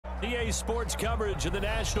EA Sports coverage of the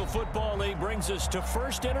National Football League brings us to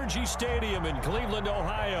First Energy Stadium in Cleveland,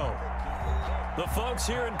 Ohio. The folks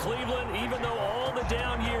here in Cleveland, even though all the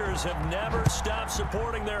down years, have never stopped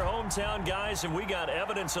supporting their hometown guys, and we got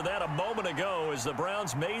evidence of that a moment ago as the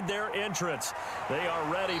Browns made their entrance. They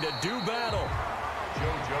are ready to do battle.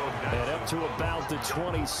 And up to about the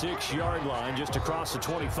 26-yard line, just across the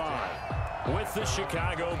 25, with the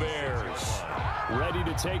Chicago Bears. Ready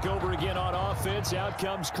to take over again on offense. Out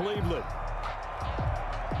comes Cleveland.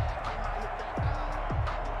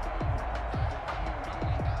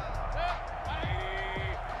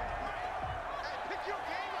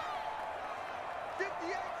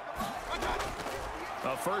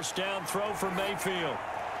 A first down throw for Mayfield.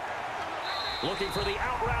 Looking for the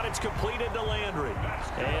out route. It's completed to Landry.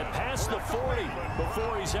 And past the 40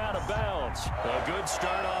 before he's out of bounds. A good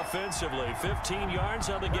start offensively. 15 yards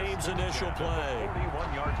on the game's initial play.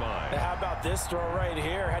 41-yard line. Now how about this throw right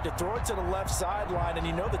here? Had to throw it to the left sideline, and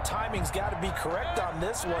you know the timing's got to be correct on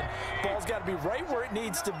this one. Ball's got to be right where it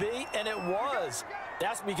needs to be, and it was.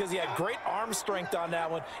 That's because he had great arm strength on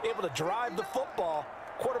that one, able to drive the football.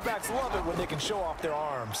 Quarterbacks love it when they can show off their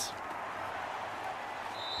arms.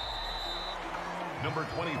 Number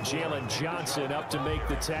 20, Jalen Johnson up to make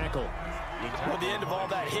the tackle. At the end of all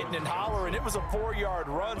that hitting and hollering, it was a 4-yard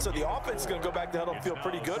run, so the offense is going to go back to huddle and feel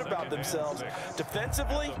pretty good about themselves.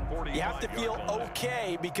 Defensively, you have to feel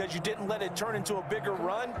okay because you didn't let it turn into a bigger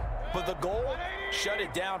run, but the goal, shut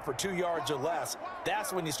it down for 2 yards or less.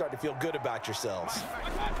 That's when you start to feel good about yourselves.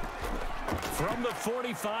 From the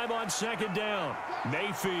 45 on second down,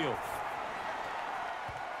 Mayfield.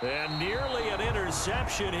 And nearly an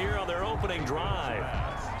interception here on their opening drive.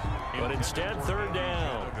 But instead, third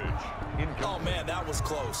down. Oh, man, that was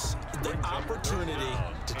close. The opportunity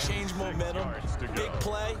to change momentum, big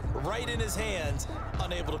play, right in his hands,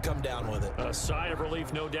 unable to come down with it. A sigh of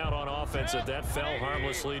relief, no doubt, on offense that fell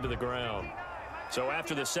harmlessly to the ground. So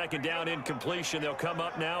after the second down incompletion, they'll come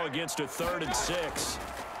up now against a 3rd and 6.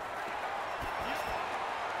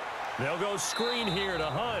 They'll go screen here to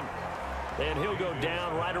Hunt. And he'll go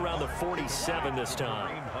down right around the 47 this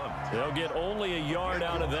time. They'll get only a yard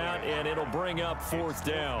out of that, and it'll bring up 4th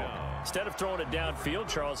down. Instead of throwing it downfield,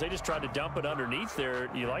 Charles, they just tried to dump it underneath there.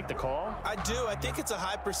 You like the call? I do. I think it's a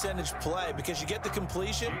high percentage play because you get the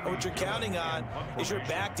completion. What you're counting on is your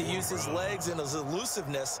back to use his legs and his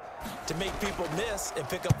elusiveness to make people miss and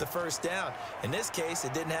pick up the first down. In this case,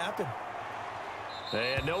 it didn't happen.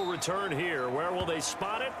 And no return here. Where will they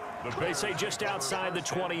spot it? They say just outside the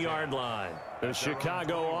 20-yard line. The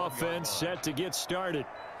Chicago offense set to get started.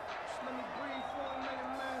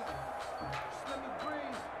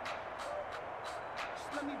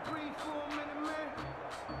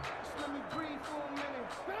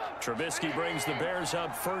 Trubisky brings the Bears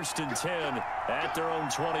up 1st and 10 at their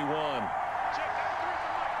own 21.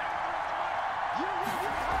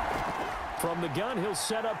 From the gun, he'll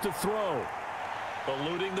set up to throw.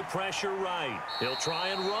 Eluding the pressure right. He'll try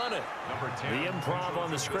and run it. The improv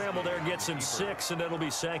on the scramble there gets him 6, and it'll be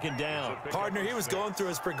 2nd down. Partner, he was going through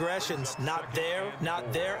his progressions. Not there,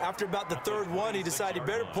 not there. After about the 3rd one, he decided he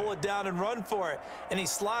better pull it down and run for it. And he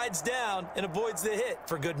slides down and avoids the hit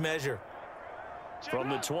for good measure. From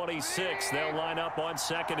the 26, they'll line up on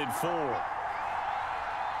 2nd and 4.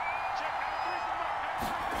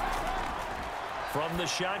 From the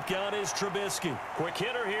shotgun is Trubisky. Quick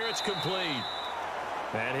hitter here, it's complete.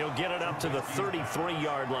 And he'll get it up to the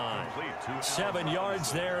 33-yard line. 7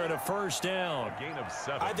 yards there and a first down.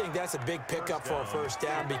 I think that's a big pickup for a first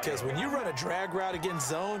down because when you run a drag route against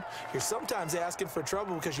zone, you're sometimes asking for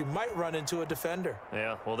trouble because you might run into a defender.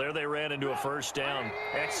 Yeah, well, there they ran into a first down.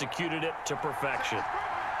 Executed it to perfection.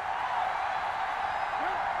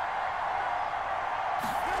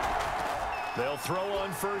 They'll throw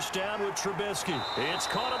on first down with Trubisky. It's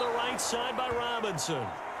caught on the right side by Robinson.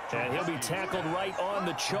 And he'll be tackled right on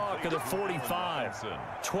the chalk of the 45.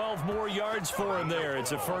 12 more yards for him there.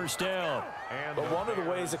 It's a first down. But one of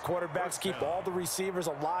the ways that quarterbacks keep all the receivers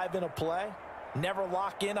alive in a play, never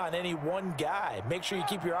lock in on any one guy. Make sure you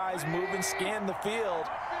keep your eyes moving, scan the field.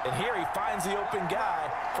 And here he finds the open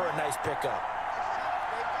guy for a nice pickup.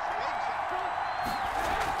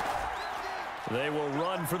 They will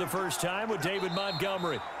run for the first time with David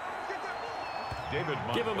Montgomery.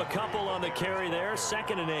 Give him a couple on the carry there.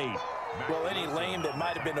 2nd and 8. Well, any lane that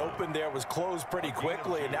might have been open there was closed pretty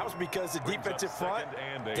quickly, and that was because the defensive front,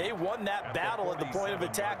 they won that battle at the point of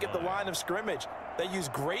attack at the line of scrimmage. They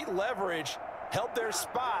used great leverage, held their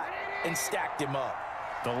spot, and stacked him up.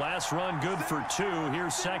 The last run good for 2.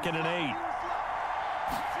 Here's 2nd and 8.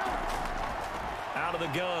 Out of the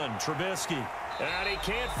gun, Trubisky. And he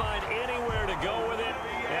can't find anywhere to go with it.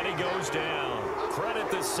 And he goes down. Credit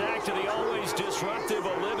the sack to the always disruptive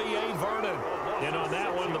Olivier Vernon. And on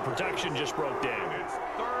that one, the protection just broke down.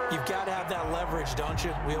 You've got to have that leverage, don't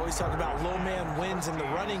you? We always talk about low man wins in the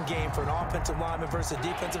running game for an offensive lineman versus a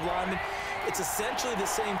defensive lineman. It's essentially the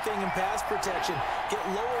same thing in pass protection. Get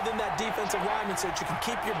lower than that defensive lineman so that you can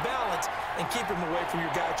keep your balance and keep him away from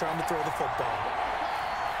your guy trying to throw the football.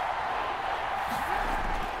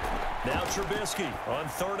 Now Trubisky on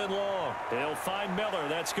 3rd and long. They'll find Miller.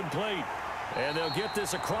 That's complete. And they'll get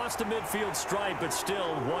this across the midfield stripe, but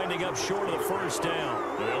still winding up short of the first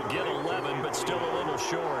down. They'll get 11, but still a little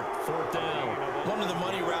short. 4th down. One of the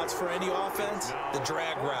money routes for any offense, the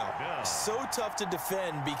drag route. So tough to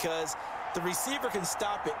defend because the receiver can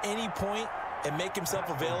stop at any point and make himself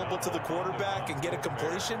available to the quarterback and get a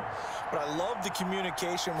completion. But I love the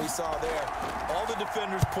communication we saw there. All the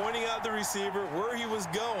defenders pointing out the receiver, where he was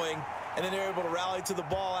going, and then they're able to rally to the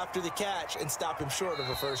ball after the catch and stop him short of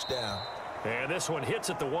a first down. And this one hits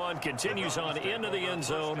at the 1, continues on into the end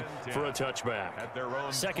zone for a touchback.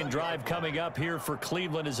 Second drive coming up here for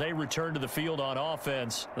Cleveland as they return to the field on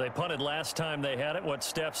offense. They punted last time they had it. What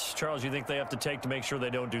steps, Charles, you think they have to take to make sure they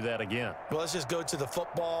don't do that again? Well, let's just go to the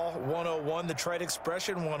football 101, the trade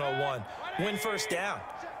expression 101. Win first down.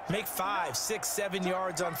 Make 5, 6, 7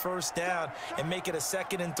 yards on first down and make it a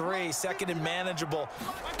 2nd and 3, 2nd and manageable.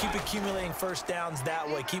 Keep accumulating first downs that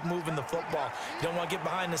way. Keep moving the football. You don't want to get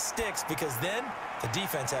behind the sticks because then the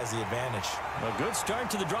defense has the advantage. A good start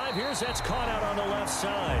to the drive here as that's caught out on the left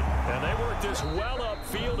side. And they work this well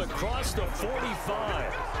upfield across the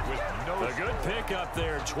 45. A good pick up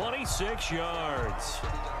there, 26 yards.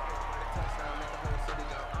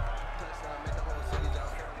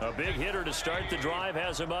 A big hitter to start the drive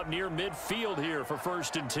has him up near midfield here for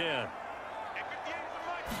 1st and 10.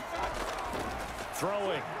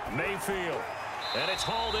 Throwing, Mayfield. And it's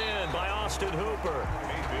hauled in by Austin Hooper.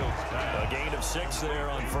 A gain of 6 there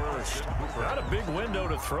on first. Not a big window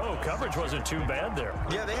to throw. Coverage wasn't too bad there.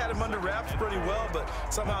 Yeah, they had him under wraps pretty well, but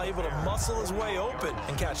somehow able to muscle his way open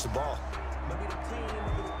and catch the ball.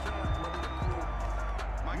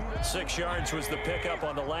 6 yards was the pickup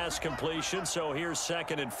on the last completion, so here's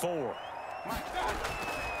 2nd and 4.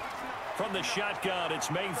 From the shotgun,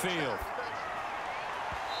 it's Mayfield.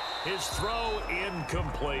 His throw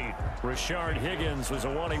incomplete. Rashard Higgins was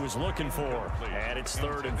the one he was looking for. And it's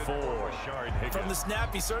 3rd and 4. From the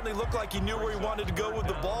snap, he certainly looked like he knew where he wanted to go with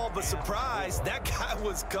the ball, but surprise, that guy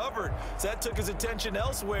was covered. So that took his attention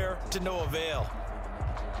elsewhere to no avail.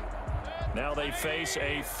 Now they face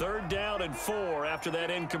a 3rd down and 4 after that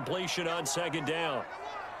incompletion on 2nd down.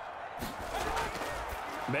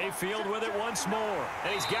 Mayfield with it once more.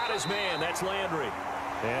 And he's got his man. That's Landry.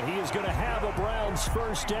 And he is going to have a Browns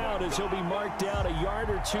first down as he'll be marked out a yard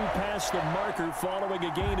or 2 past the marker following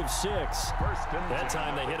a gain of 6. That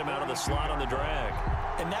time they hit him out of the slot on the drag.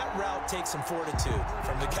 And that route takes some fortitude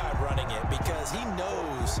from the guy running it because he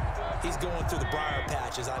knows he's going through the briar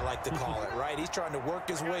patch, as I like to call it, right? He's trying to work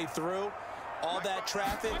his way through all that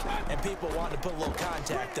traffic, and people want to put a little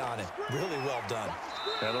contact on it. Really well done.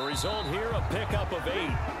 And the result here, a pickup of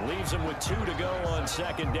 8. Leaves him with 2 to go on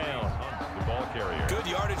 2nd down. The ball carrier. Good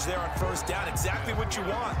yardage there on first down. Exactly what you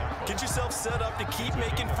want. Get yourself set up to keep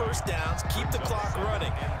making first downs, keep the clock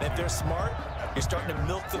running. And if they're smart, you're starting to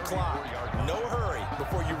milk the clock. No hurry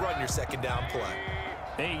before you run your 2nd down play.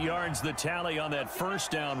 8 yards the tally on that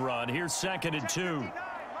first down run. Here's 2nd and 2.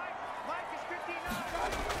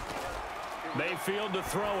 Mayfield to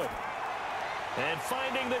throw it. And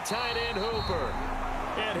finding the tight end, Hooper.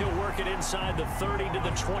 And he'll work it inside the 30 to the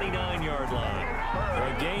 29-yard line.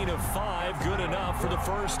 A gain of 5, good enough for the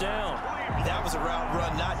first down. That was a route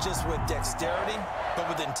run not just with dexterity, but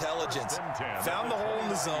with intelligence. Found the hole in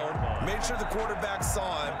the zone, made sure the quarterback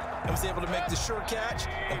saw him, and was able to make the sure catch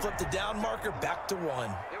and flip the down marker back to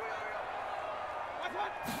 1.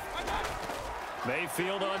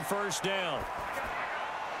 Mayfield on first down.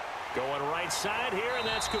 Going right side here, and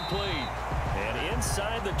that's complete. And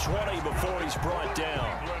inside the 20 before he's brought down.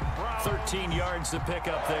 13 yards to pick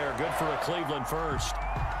up there. Good for a Cleveland first.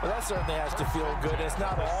 Well, that certainly has to feel good. It's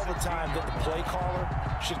not all the time that the play caller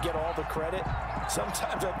should get all the credit.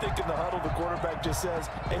 Sometimes I think in the huddle, the quarterback just says,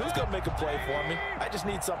 hey, who's going to make a play for me? I just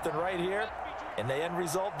need something right here. And the end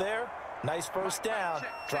result there, nice first down.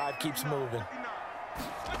 Drive keeps moving.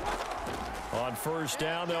 On first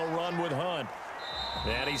down, they'll run with Hunt.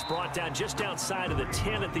 And he's brought down just outside of the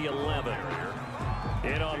 10 at the 11.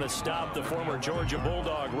 In on the stop, the former Georgia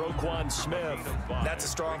Bulldog, Roquan Smith. That's a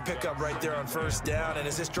strong pickup right there on first down. And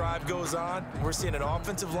as this drive goes on, we're seeing an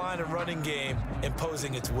offensive line and running game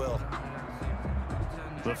imposing its will.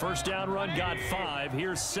 The first down run got 5.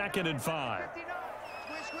 Here's 2nd and 5.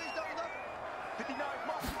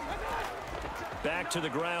 Back to the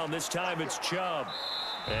ground. This time it's Chubb.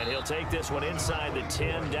 And he'll take this one inside the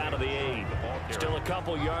 10, down to the 8. Still a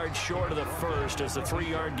couple yards short of the first as the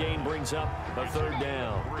 3-yard gain brings up a third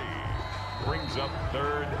down. Brings up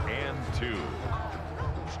 3rd and 2.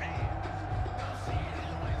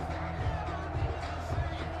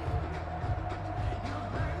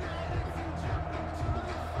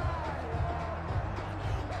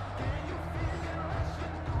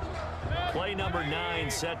 Play number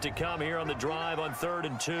 9 set to come here on the drive on 3rd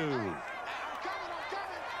and 2.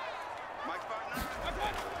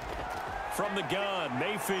 From the gun,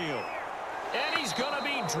 Mayfield. And he's going to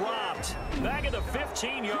be dropped. Back at the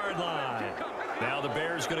 15-yard line. Now the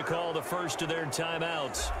Bears going to call the first of their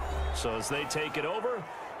timeouts. So as they take it over,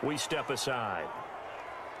 we step aside.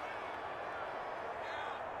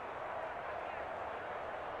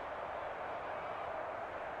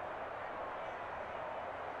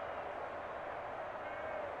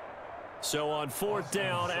 So on 4th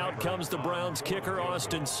down, out comes the Browns kicker,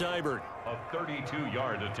 Austin Seibert. A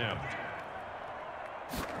 32-yard attempt.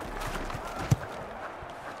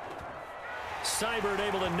 Seibert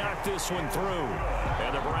able to knock this one through.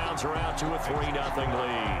 And the Browns are out to a 3-0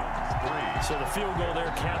 lead. So the field goal there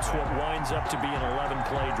caps what winds up to be an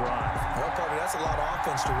 11-play drive. Well, Carter, that's a lot of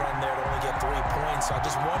offense to run there to only get 3 points. So I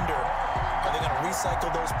just wonder, are they going to recycle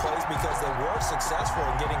those plays because they were successful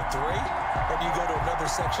in getting 3? Or do you go to another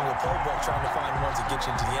section of the playbook trying to find ones that get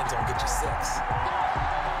you into the end zone and get you 6?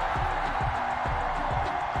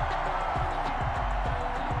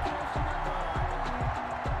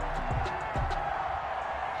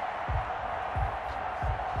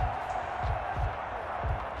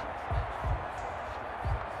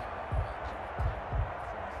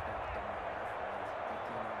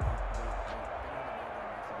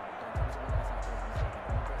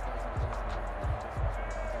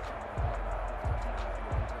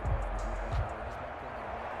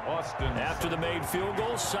 After the made field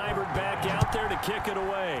goal, Seibert back out there to kick it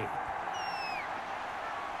away.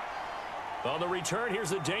 On the return, here's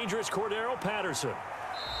the dangerous Cordero Patterson.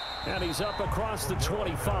 And he's up across the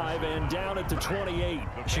 25 and down at the 28.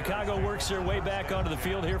 Chicago works their way back onto the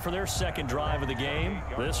field here for their second drive of the game.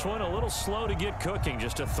 This one a little slow to get cooking.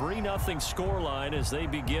 Just a 3-0 scoreline as they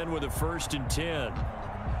begin with a 1st and 10.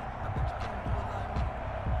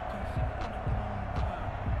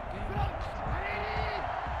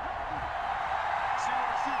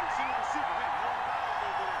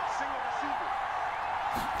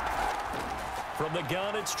 From the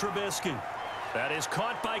gun, it's Trubisky. That is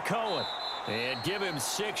caught by Cohen. And give him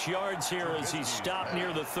 6 yards here as he's stopped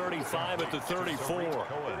near the 35 at the 34.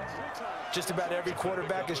 Just about every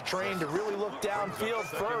quarterback is trained to really look downfield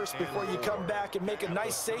first before you come back and make a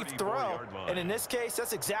nice, safe throw. And in this case,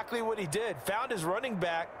 that's exactly what he did. Found his running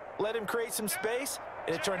back, let him create some space,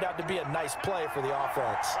 and it turned out to be a nice play for the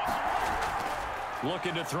offense.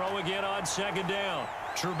 Looking to throw again on 2nd down.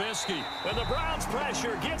 Trubisky, and the Browns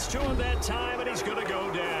pressure gets to him that time, and he's going to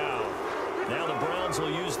go down. Now the Browns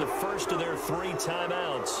will use the first of their 3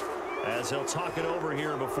 timeouts as they'll talk it over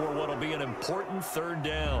here before what will be an important 3rd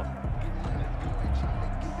down.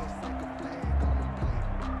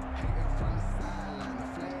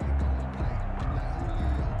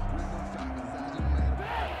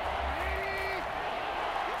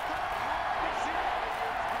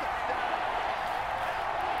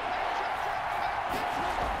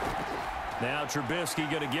 Now Trubisky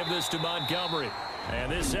going to give this to Montgomery.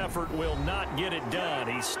 And this effort will not get it done.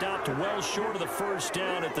 He stopped well short of the 1st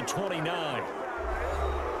down at the 29.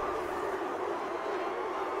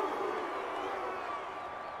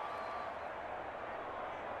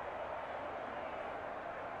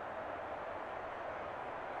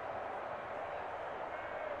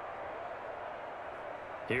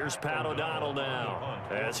 Here's Pat O'Donnell now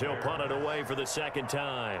as he'll punt it away for the 2nd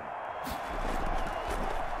time.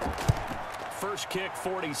 First kick,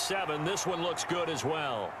 47. This one looks good as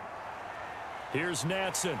well. Here's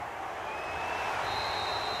Natson.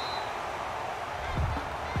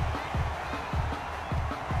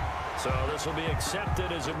 So this will be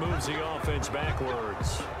accepted as it moves the offense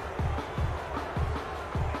backwards.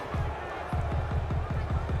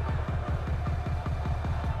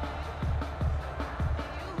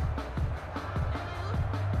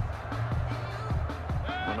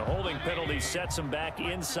 Penalty sets them back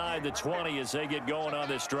inside the 20 as they get going on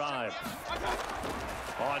this drive.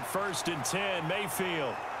 On 1st and 10,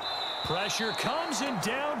 Mayfield. Pressure comes and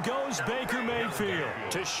down goes Baker Mayfield.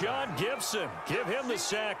 To Sean Gibson. Give him the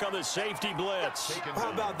sack on the safety blitz.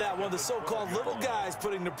 How about that? One of the so-called little guys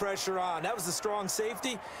putting the pressure on. That was the strong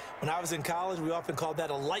safety. When I was in college, we often called that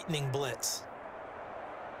a lightning blitz.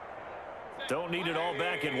 Don't need it all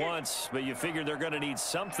back at once, but you figure they're going to need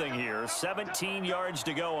something here. 17 yards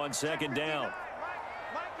to go on second down.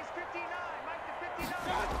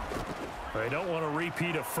 They don't want to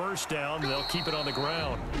repeat a first down. They'll keep it on the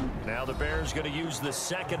ground. Now the Bears going to use the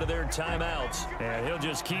second of their timeouts. And he'll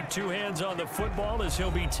just keep two hands on the football as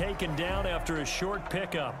he'll be taken down after a short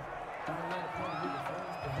pickup.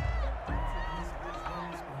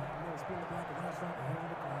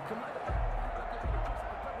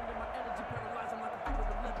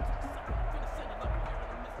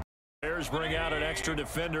 Bears bring out an extra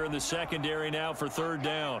defender in the secondary now for third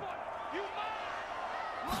down.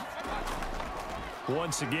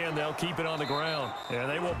 Once again, they'll keep it on the ground. And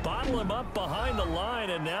they will bottle him up behind the line,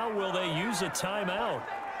 and now will they use a timeout?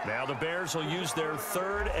 Now the Bears will use their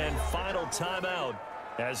third and final timeout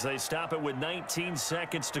as they stop it with 19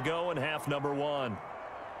 seconds to go in half number one.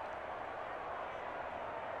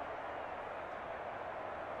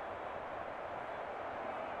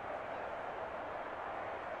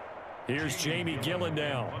 Here's Jamie Gillen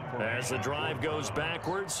now as the drive goes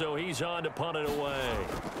backwards, so he's on to punt it away.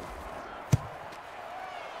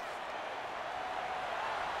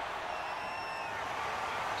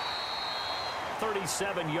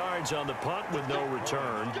 37 yards on the punt with no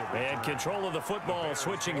return. And control of the football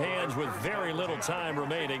switching hands with very little time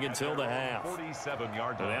remaining until the half. 47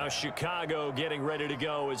 yards. Now Chicago getting ready to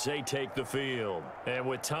go as they take the field. And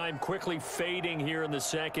with time quickly fading here in the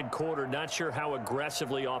second quarter, not sure how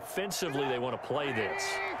aggressively, offensively they want to play this.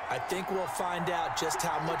 I think we'll find out just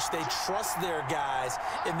how much they trust their guys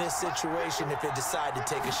in this situation if they decide to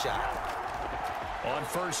take a shot. On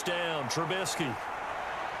first down, Trubisky.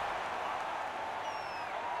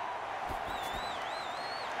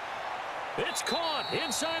 It's caught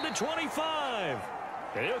inside the 25.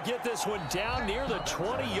 And he'll get this one down near the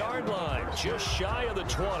 20-yard line, just shy of the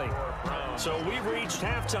 20. So we've reached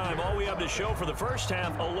halftime. All we have to show for the first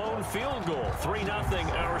half, a lone field goal.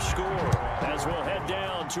 3-0 our score. As we'll head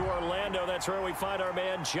down to Orlando, that's where we find our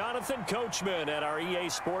man Jonathan Coachman at our EA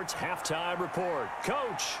Sports Halftime Report.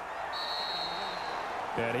 Coach.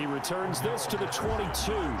 And he returns this to the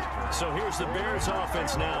 22. So here's the Bears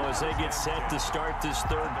offense now as they get set to start this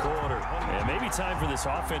third quarter. And maybe time for this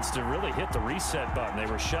offense to really hit the reset button.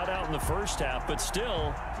 They were shut out in the first half, but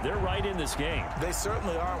still, they're right in this game. They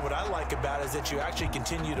certainly are. What I like about it is that you actually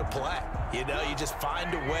continue to play. You know, you just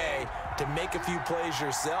find a way to make a few plays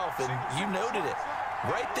yourself, and you noted it.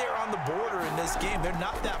 Right there on the border in this game, they're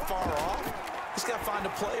not that far off. Just got to find a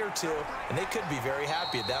play or two, and they could be very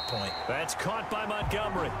happy at that point. That's caught by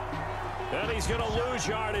Montgomery. And he's going to lose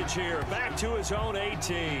yardage here. Back to his own 18.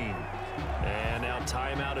 And now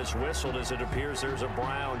timeout is whistled as it appears there's a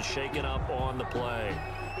Brown shaken up on the play.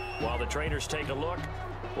 While the trainers take a look,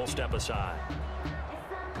 we'll step aside.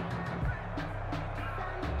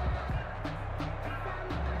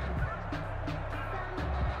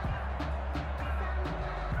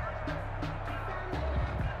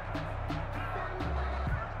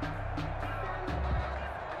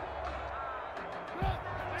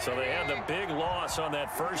 So they had the big loss on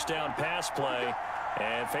that first down pass play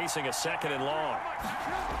and facing a second and long.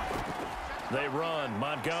 They run.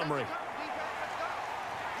 Montgomery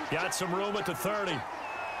got some room at the 30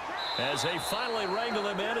 as they finally wrangle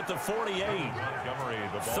him in at the 48.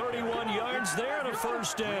 31 yards there and a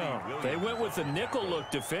first down. They went with the nickel look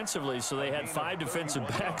defensively, so they had 5 defensive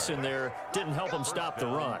backs in there. Didn't help them stop the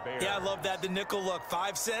run. Yeah, I love that, the nickel look.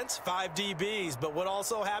 5 cents, 5 DBs. But what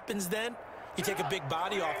also happens then? You take a big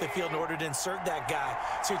body off the field in order to insert that guy.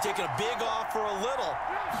 So you're taking a big off for a little.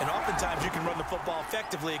 And oftentimes you can run the football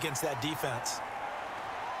effectively against that defense.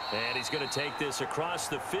 And he's going to take this across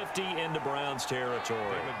the 50 into Browns territory.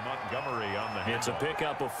 David Montgomery on the handle. It's a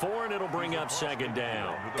pickup of 4, and it'll bring up second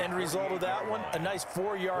down. End result of that one, a nice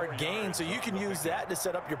 4-yard gain. So you can use that to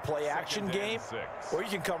set up your play-action game. Or you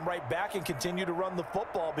can come right back and continue to run the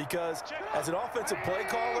football because as an offensive play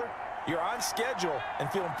caller, you're on schedule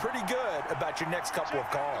and feeling pretty good about your next couple of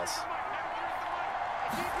calls.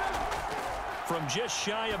 From just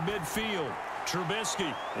shy of midfield,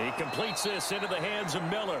 Trubisky. He completes this into the hands of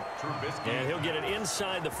Miller. And he'll get it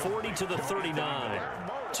inside the 40 to the 39.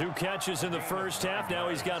 2 catches in the first half. Now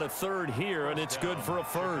he's got a third here, and it's good for a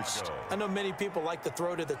first. I know many people like to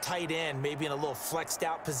throw to the tight end, maybe in a little flexed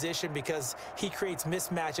out position because he creates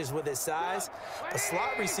mismatches with his size. But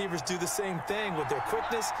slot receivers do the same thing with their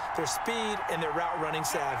quickness, their speed, and their route running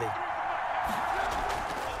savvy.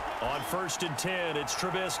 On 1st and 10, it's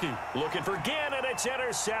Trubisky. Looking for Ginn, and it's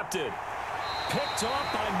intercepted. Picked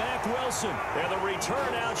off by Mack Wilson. And the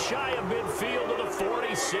return out shy of midfield to the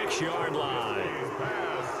 46-yard line.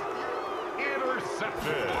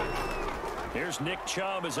 Intercepted. Here's Nick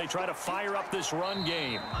Chubb as they try to fire up this run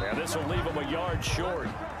game. And this will leave them a yard short.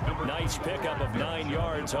 Nice pickup of 9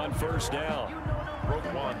 yards on first down.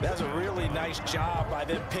 That's a really nice job by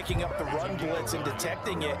them picking up the run blitz and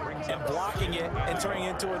detecting it and blocking it and turning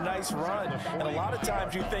it into a nice run. And a lot of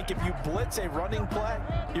times you think if you blitz a running play,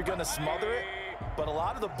 you're going to smother it. But a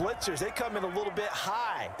lot of the blitzers, they come in a little bit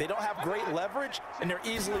high. They don't have great leverage, and they're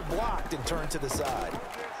easily blocked and turned to the side.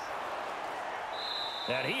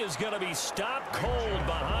 And he is going to be stopped cold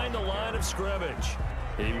behind the line of scrimmage.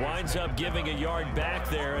 He winds up giving a yard back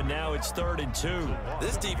there, and now it's 3rd and 2.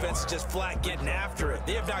 This defense is just flat getting after it.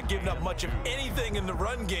 They have not given up much of anything in the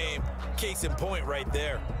run game. Case in point right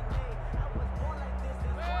there.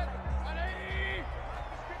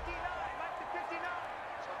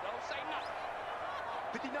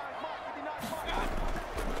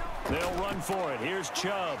 They'll run for it. Here's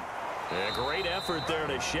Chubb. A great effort there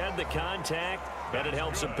to shed the contact, and it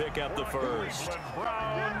helps him pick up the first.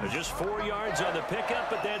 Just 4 yards on the pickup,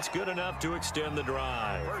 but that's good enough to extend the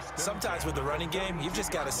drive. Sometimes with the running game, you've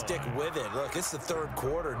just got to stick with it. Look, it's the 3rd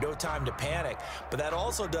quarter, no time to panic. But that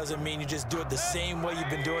also doesn't mean you just do it the same way you've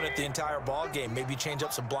been doing it the entire ball game. Maybe change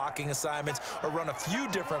up some blocking assignments or run a few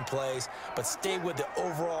different plays, but stay with the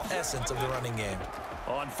overall essence of the running game.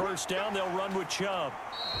 On first down, they'll run with Chubb.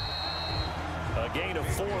 A gain of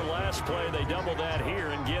 4 last play. They double that here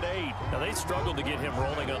and get 8. Now, they struggled to get him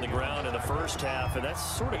rolling on the ground in the first half, and that's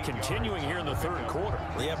sort of continuing here in the 3rd quarter.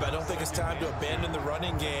 Yeah, but I don't think it's time to abandon the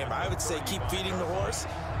running game. I would say keep feeding the horse,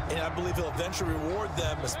 and I believe he'll eventually reward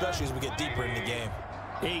them, especially as we get deeper in the game.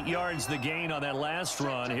 8 yards the gain on that last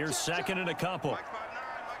run. Here's 2nd and a couple.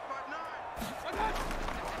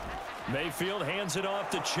 Mayfield hands it off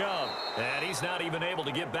to Chubb, and he's not even able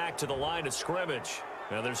to get back to the line of scrimmage.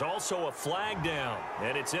 Now, there's also a flag down,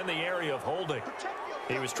 and it's in the area of holding.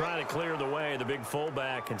 He was trying to clear the way, the big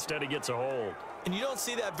fullback. Instead, he gets a hold. And you don't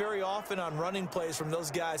see that very often on running plays from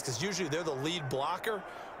those guys because usually they're the lead blocker.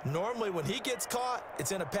 Normally, when he gets caught,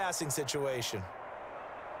 it's in a passing situation.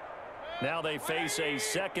 Now they face a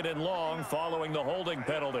 2nd and long following the holding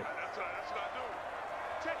penalty.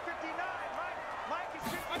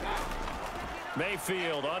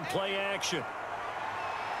 Mayfield on play action.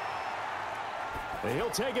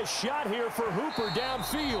 He'll take a shot here for Hooper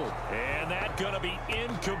downfield. And that's going to be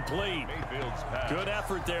incomplete. Good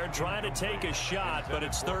effort there trying to take a shot, but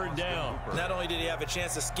it's 3rd down. Not only did he have a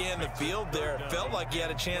chance to scan the field there, it felt like he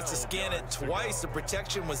had a chance to scan it twice. The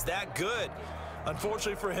protection was that good.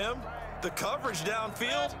 Unfortunately for him, the coverage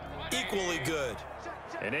downfield, equally good.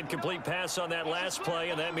 An incomplete pass on that last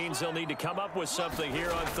play, and that means they'll need to come up with something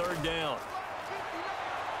here on 3rd down.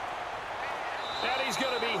 And he's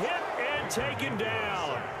going to be hit and taken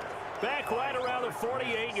down. Back right around the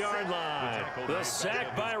 48-yard line. The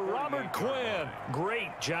sack by Robert Quinn.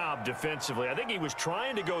 Great job defensively. I think he was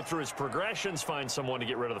trying to go through his progressions, find someone to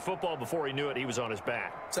get rid of the football. Before he knew it, he was on his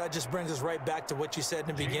back. So that just brings us right back to what you said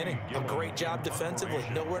in the beginning. A great job defensively.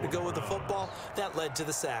 Nowhere to go with the football. That led to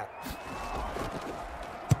the sack.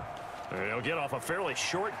 They'll get off a fairly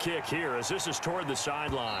short kick here as this is toward the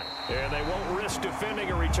sideline. And they won't risk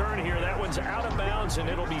defending a return here. That one's out of bounds, and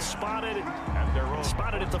it'll be spotted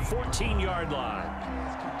at the 14-yard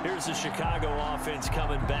line. Here's the Chicago offense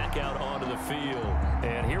coming back out onto the field.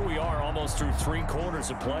 And here we are almost through 3 quarters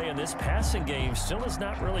of play, and this passing game still has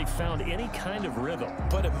not really found any kind of rhythm.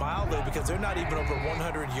 Put it mildly, because they're not even over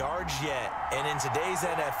 100 yards yet. And in today's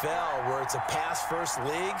NFL, where it's a pass-first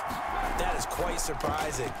league, that is quite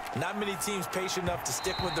surprising. Not many teams patient enough to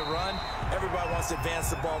stick with the run. Everybody wants to advance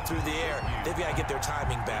the ball through the air. They've got to get their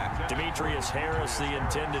timing back. Demetrius Harris, the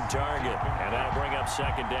intended target, and that'll bring up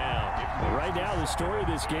 2nd down. Right now, the story of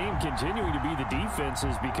this game continuing to be the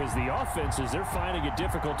defenses, because the offenses, they're finding it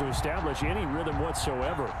difficult to establish any rhythm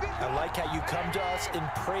whatsoever. I like how you come to us in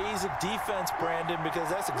praise of defense, Brandon, because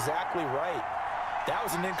that's exactly right. That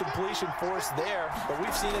was an incompletion force there, but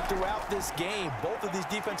we've seen it throughout this game. Both of these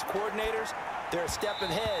defense coordinators, they're a step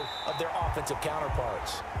ahead of their offensive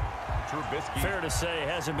counterparts. Fair to say,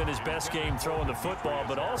 hasn't been his best game throwing the football,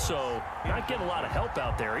 but also not getting a lot of help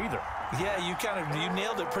out there either. Yeah, you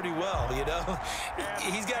nailed it pretty well, you know.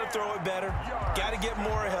 He's got to throw it better, got to get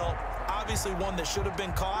more help. Obviously one that should have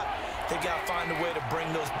been caught. They got to find a way to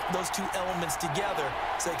bring those 2 elements together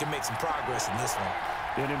so they can make some progress in this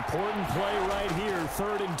one. An important play right here,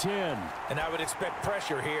 3rd and 10. And I would expect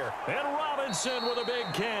pressure here. And Robinson with a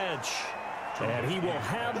big catch. And he will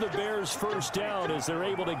have the Bears first down as they're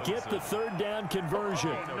able to get the 3rd down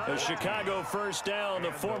conversion. The Chicago first down,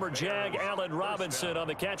 the former Jag Allen Robinson on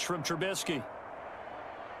the catch from Trubisky.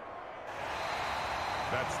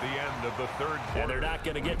 That's the end of the third quarter. And they're not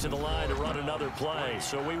going to get to the line to run another play.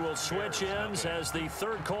 So we will switch ends as the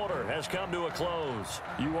third quarter has come to a close.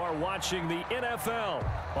 You are watching the NFL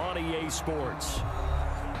on EA Sports.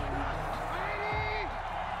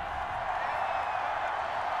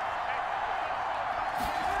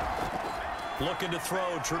 Looking to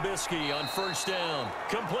throw, Trubisky on first down.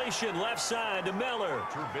 Completion left side to Miller.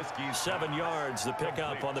 Trubisky 7 yards, the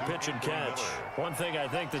pickup on the pitch and catch. One thing I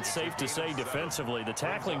think that's safe to say defensively, the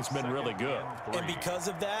tackling's been really good. And because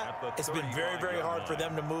of that, it's been very, very hard for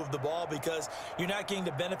them to move the ball because you're not getting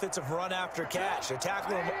the benefits of run after catch. They're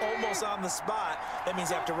tackling them almost on the spot. That means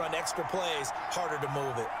they have to run extra plays, harder to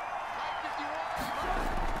move it.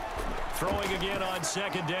 Throwing again on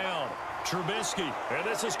second down. Trubisky, and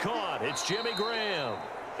this is caught. It's Jimmy Graham.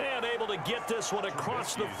 And able to get this one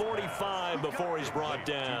across the 45 before he's brought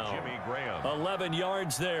down. 11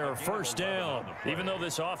 yards there, first down. Even though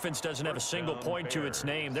this offense doesn't have a single point to its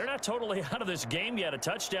name, they're not totally out of this game yet. A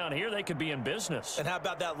touchdown here, they could be in business. And how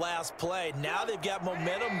about that last play? Now they've got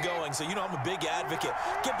momentum going, so you know I'm a big advocate.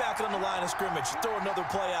 Get back on the line of scrimmage. Throw another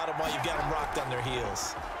play at them while you've got them rocked on their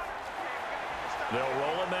heels. They'll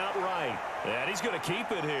roll him out right, and he's going to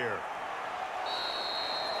keep it here.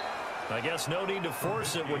 I guess no need to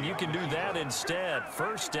force it when you can do that instead.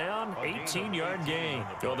 First down, 18-yard gain.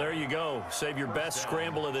 So there you go. Save your best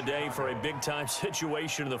scramble of the day for a big-time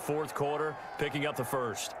situation in the fourth quarter, picking up the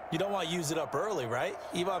first. You don't want to use it up early, right?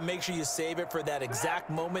 You want to make sure you save it for that exact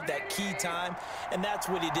moment, that key time. And that's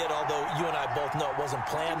what he did, although you and I both know it wasn't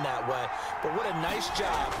planned that way. But what a nice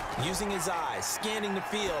job using his eyes, scanning the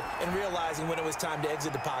field, and realizing when it was time to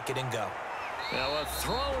exit the pocket and go. Now a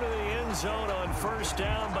throw to the end zone on first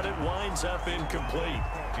down, but it winds up incomplete.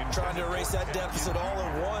 Trying to erase that deficit all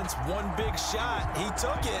at once. One big shot. He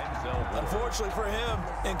took it. Unfortunately for him,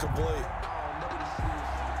 incomplete.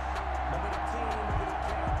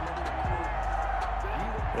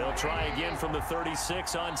 They'll try again from the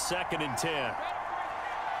 36 on 2nd and 10.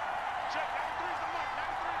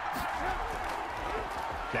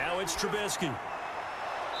 Now it's Trubisky.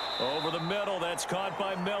 Over the middle, that's caught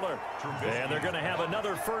by Miller. And they're going to have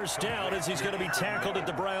another first down as he's going to be tackled at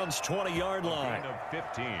the Browns' 20-yard line.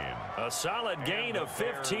 A solid gain of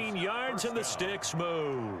 15 yards, and the sticks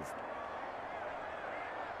move.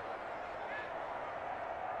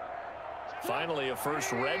 Finally, a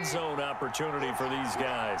first red zone opportunity for these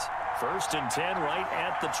guys. 1st and 10 right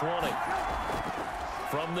at the 20.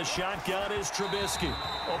 From the shotgun is Trubisky.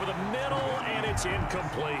 Over the middle, and it's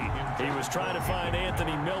incomplete. He was trying to find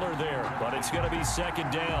Anthony Miller there, but it's going to be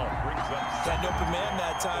 2nd down. Got an open man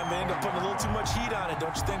that time. They ended up putting a little too much heat on it,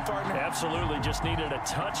 don't you think, partner? Absolutely. Just needed a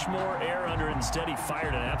touch more air under it. Instead, he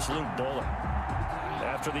fired an absolute bullet.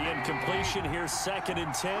 After the incompletion, here's 2nd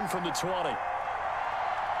and 10 from the 20.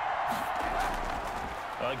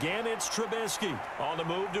 Again, it's Trubisky on the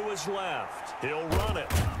move to his left. He'll run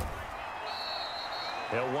it.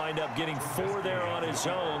 He'll wind up getting 4 there on his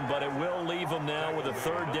own, but it will leave him now with a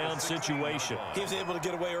 3rd down situation. He was able to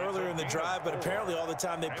get away earlier in the drive, but apparently all the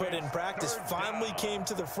time they put in practice finally came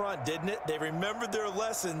to the front, didn't it? They remembered their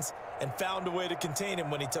lessons and found a way to contain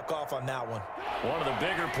him when he took off on that one. One of the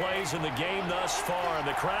bigger plays in the game thus far, and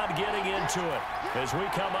the crowd getting into it as we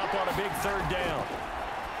come up on a big 3rd down.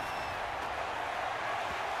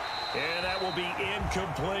 And that will be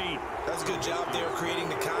incomplete. That's a good job there creating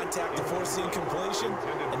the contact to force the incompletion.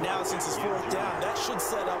 And now since it's 4th down, that should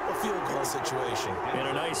set up a field goal situation. And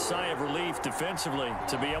a nice sigh of relief defensively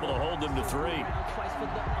to be able to hold them to 3.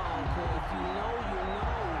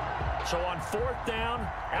 So on 4th down,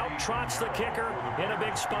 out trots the kicker in a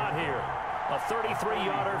big spot here. A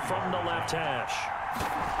 33-yarder from the left hash.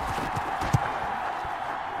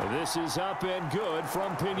 This is up and good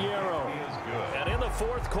from Pinheiro. And in the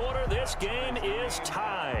 4th quarter, this game is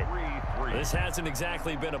tied. This hasn't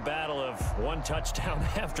exactly been a battle of one touchdown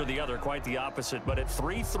after the other, quite the opposite. But at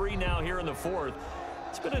 3-3 now here in the 4th,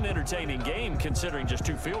 it's been an entertaining game considering just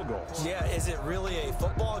 2 field goals. Yeah, is it really a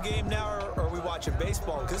football game now, or are we watching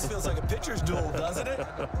baseball? Because this feels like a pitcher's duel, doesn't it?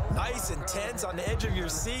 Nice and tense on the edge of your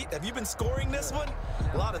seat. Have you been scoring this one?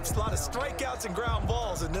 A lot of strikeouts and ground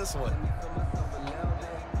balls in this one.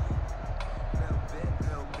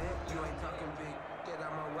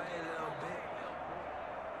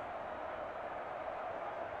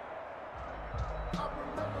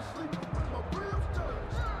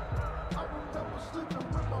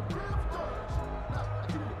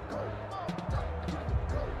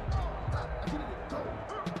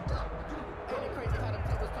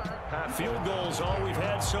 Field goals all we've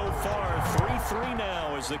had so far. 3-3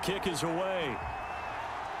 now as the kick is away.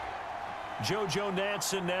 JoJo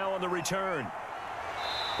Natson now on the return.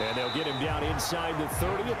 And they'll get him down inside the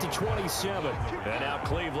 30 at the 27. And now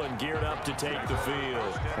Cleveland geared up to take the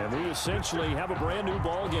field. And we essentially have a brand new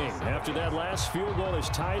ball game. After that last field goal has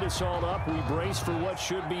tied us all up, we brace for what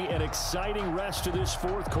should be an exciting rest of this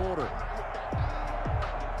fourth quarter.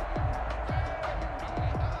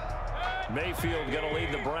 Mayfield going to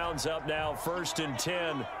lead the Browns up now, 1st and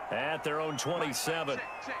 10 at their own 27.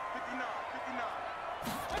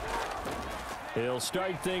 He'll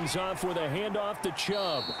start things off with a handoff to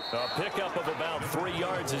Chubb. A pickup of about 3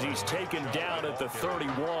 yards as he's taken down at the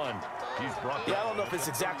 31. Yeah, I don't know if it's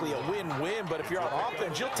exactly a win-win, but if you're on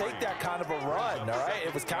offense, you'll take that kind of a run, all right?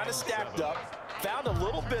 It was kind of stacked up, found a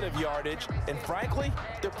little bit of yardage, and frankly,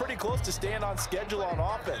 they're pretty close to staying on schedule on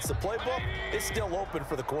offense. The playbook is still open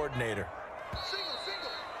for the coordinator.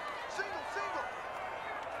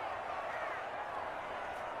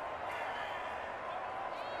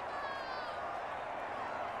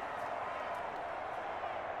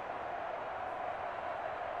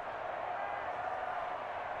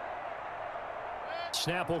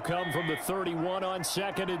 Snap will come from the 31 on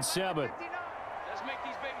 2nd and 7. Let's make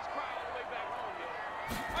these babies cry all the way back home,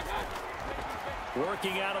 yo.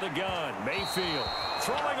 Working out of the gun, Mayfield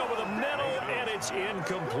throwing over the middle, and it's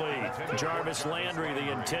incomplete. Jarvis Landry,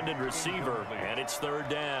 the intended receiver, and it's 3rd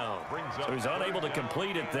down. So he's unable to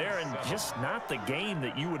complete it there, and just not the game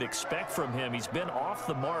that you would expect from him. He's been off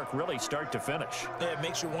the mark really start to finish. Yeah, it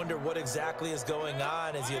makes you wonder what exactly is going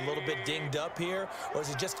on. Is he a little bit dinged up here, or is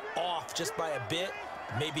he just off just by a bit?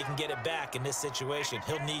 Maybe he can get it back in this situation.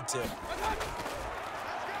 He'll need to.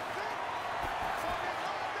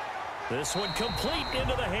 This one complete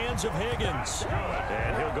into the hands of Higgins.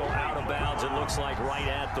 And he'll go out of bounds, it looks like right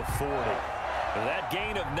at the 40. That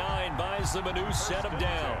gain of 9 buys them a new set of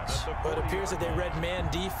downs. But it appears that they read man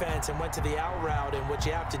defense and went to the out route. And what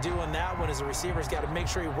you have to do on that one is the receiver's got to make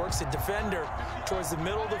sure he works the defender towards the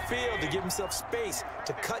middle of the field to give himself space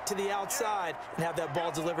to cut to the outside and have that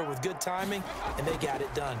ball delivered with good timing, and they got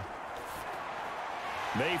it done.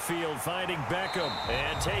 Mayfield finding Beckham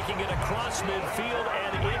and taking it across midfield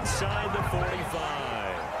and inside the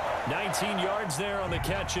 45. 19 yards there on the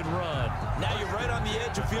catch and run. Now you're right on the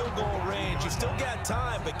edge of field goal range. You've still got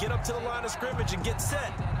time, but get up to the line of scrimmage and get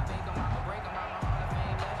set.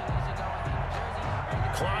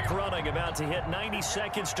 Clock running, about to hit 90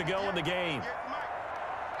 seconds to go in the game.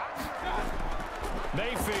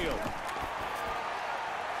 Mayfield.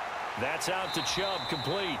 That's out to Chubb,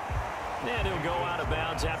 complete. And he'll go out of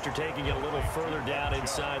bounds after taking it a little further down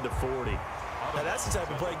inside the 40. Now that's the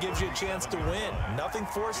type of play that gives you a chance to win. Nothing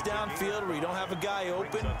forced downfield where you don't have a guy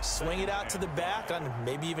open. Swing it out to the back, and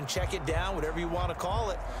maybe even check it down, whatever you want to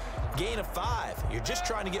call it. Gain of 5. You're just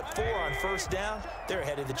trying to get 4 on 1st down. They're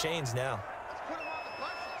ahead of the chains now.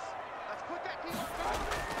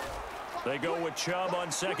 They go with Chubb on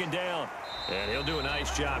 2nd down. And he'll do a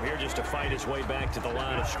nice job here just to fight his way back to the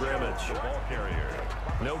line of scrimmage.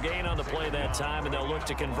 No gain on the play that time, and they'll look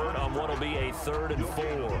to convert on what will be a 3rd and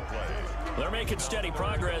 4. They're making steady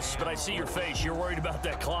progress, but I see your face. You're worried about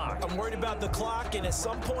that clock. I'm worried about the clock, and at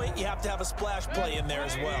some point, you have to have a splash play in there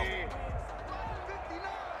as well.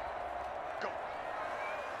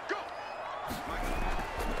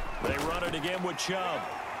 They run it again with Chubb.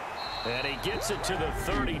 And he gets it to the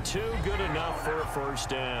 32. Good enough for a 1st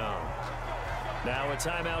down. Now a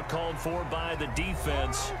timeout called for by the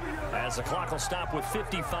defense as the clock will stop with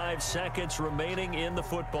 55 seconds remaining in the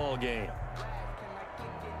football game.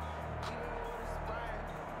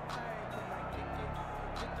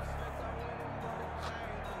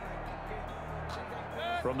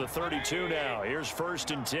 From the 32 now, here's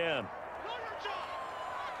 1st and 10.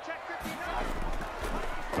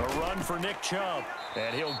 A run for Nick Chubb,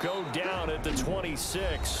 and he'll go down at the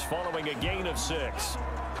 26 following a gain of 6.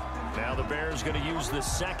 Now the Bears going to use the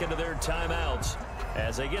 2nd of their timeouts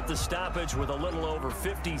as they get the stoppage with a little over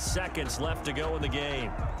 50 seconds left to go in the game.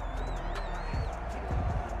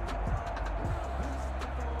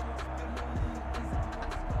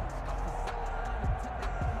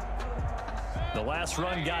 The last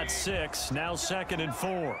run got 6, now 2nd and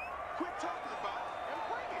 4.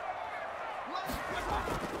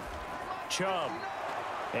 Chubb.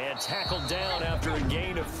 And tackled down after a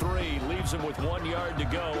gain of 3. Leaves him with 1 yard to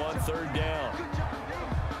go on 3rd down.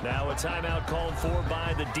 Now a timeout called for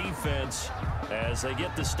by the defense as they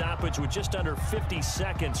get the stoppage with just under 50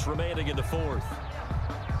 seconds remaining in the 4th.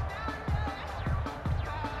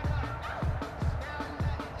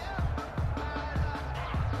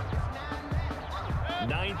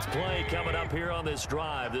 Ninth play coming up here on this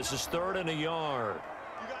drive. This is 3rd and a yard.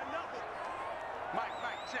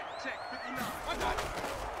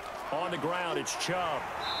 On the ground, it's Chubb.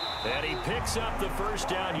 And he picks up the first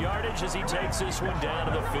down yardage as he takes this one down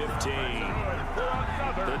to the 15.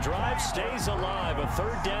 The drive stays alive, a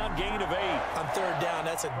third down gain of 8. On third down,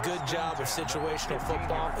 that's a good job of situational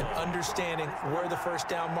football and understanding where the first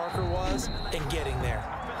down marker was and getting there.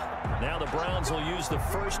 Now the Browns will use the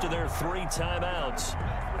first of their 3 timeouts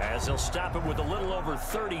as they'll stop it with a little over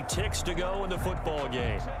 30 ticks to go in the football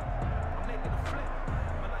game.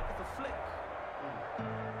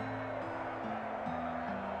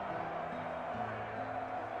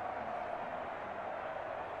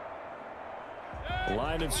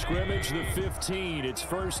 Line of scrimmage, the 15. It's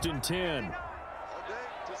 1st and 10.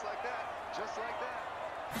 Just like that. Just like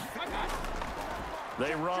that.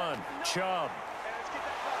 They run. Chubb.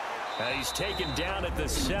 And he's taken down at the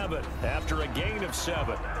 7 after a gain of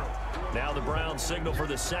 7. Now the Browns signal for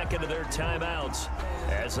the second of their timeouts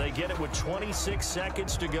as they get it with 26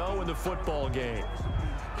 seconds to go in the football game.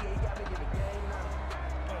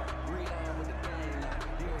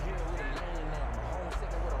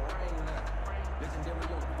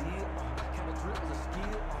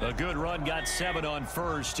 A good run got 7 on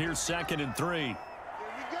first. Here's 2nd and 3. Here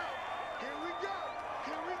we go. Here we go.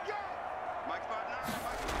 Here we go. Mike spot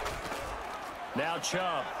now. Now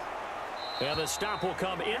Chubb. And the stop will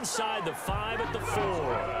come inside the 5 at the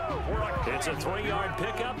 4. It's a 3-yard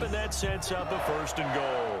pickup, and that sets up a 1st and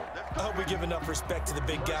goal. I hope we give enough respect to the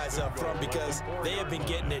big guys up front because they have been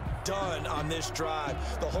getting it done on this drive.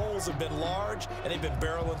 The holes have been large, and they've been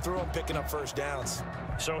barreling through them, picking up first downs.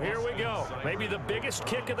 So here we go. Maybe the biggest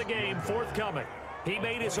kick of the game forthcoming. He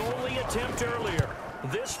made his only attempt earlier.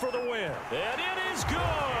 This for the win. And it is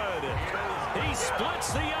good. He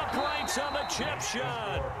splits the uprights on the chip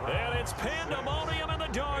shot. And it's pandemonium in the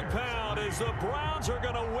dog pound as the Browns are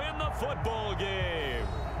going to win the football game.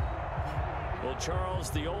 Well, Charles,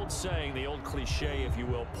 the old saying, the old cliche, if you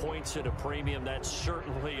will, points at a premium, that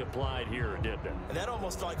certainly applied here, didn't it? And that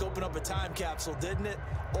almost like opened up a time capsule, didn't it?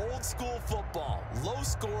 Old school football, low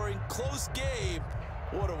scoring, close game.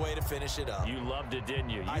 What a way to finish it up. You loved it, didn't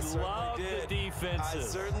you? You loved the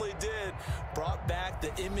defenses. I certainly did. Brought back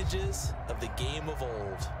the images of the game of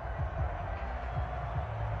old.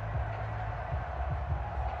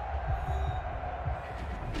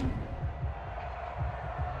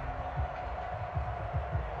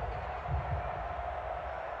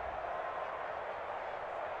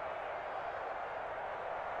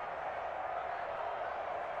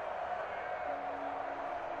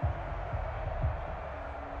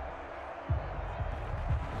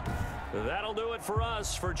 That'll do it for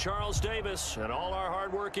us. For Charles Davis and all our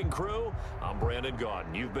hardworking crew, I'm Brandon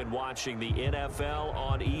Gaudin. You've been watching the NFL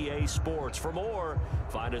on EA Sports. For more,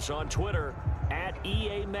 find us on Twitter at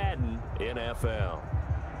EA Madden NFL.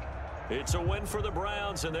 It's a win for the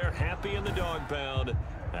Browns, and they're happy in the dog pound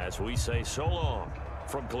as we say so long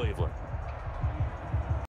from Cleveland.